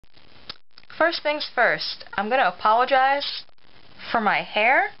first things first, I'm going to apologize for my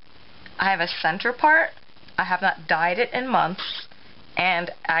hair. I have a center part. I have not dyed it in months,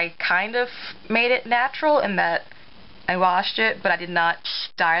 and I kind of made it natural in that I washed it, but I did not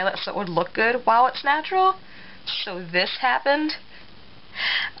style it so it would look good while it's natural. So this happened.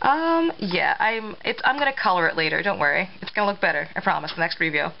 Yeah, I'm gonna color it later, don't worry. It's gonna look better, I promise, the next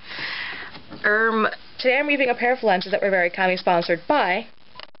review. Today I'm reviewing a pair of lenses that were very kindly sponsored by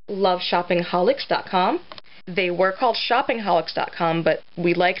loveshoppingholics.com. They were called shoppingholics.com, but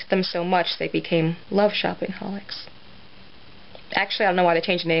we liked them so much they became Love Shopping Holics. Actually, I don't know why they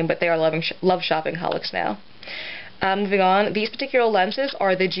changed the name, but they are Love Shopping Holics now. Moving on, these particular lenses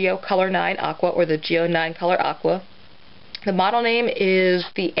are the Geo Color 9 Aqua, or the Geo 9 Color Aqua. The model name is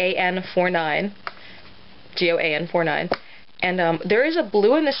the AN-49, Geo AN-49. And there is a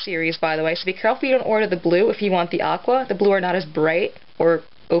blue in this series, by the way, so be careful you don't order the blue if you want the aqua. The blue are not as bright or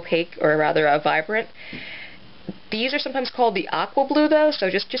opaque, or rather vibrant. These are sometimes called the aqua blue, though, so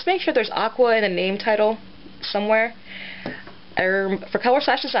just make sure there's aqua in the name title somewhere. For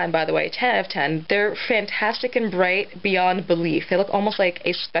color/design, by the way, 10 out of 10. They're fantastic and bright beyond belief. They look almost like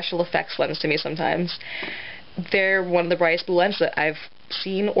a special effects lens to me sometimes. They're one of the brightest blue lenses that I've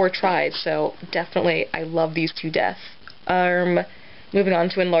seen or tried, so definitely I love these to death. Moving on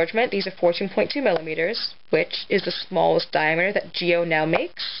to enlargement, these are 14.2 millimeters, which is the smallest diameter that Geo now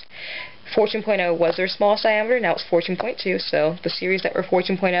makes. 14.0 was their smallest diameter, now it's 14.2, so the series that were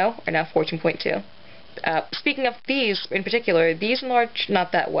 14.0 are now 14.2. Speaking of these in particular, these enlarge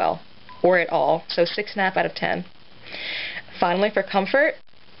not that well, or at all, so 6.5 out of 10. Finally, for comfort,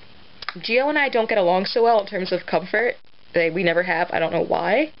 Geo and I don't get along so well in terms of comfort. We never have, I don't know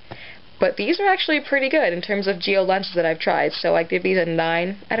why. But these are actually pretty good in terms of Geo lenses that I've tried, so I give these a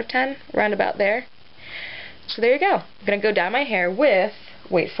 9 out of 10, around about there. So there you go. I'm going to go dye my hair with,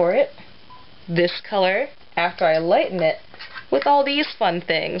 wait for it, this color after I lighten it with all these fun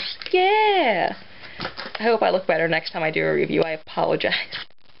things. Yeah! I hope I look better next time I do a review. I apologize.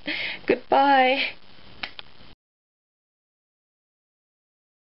 Goodbye.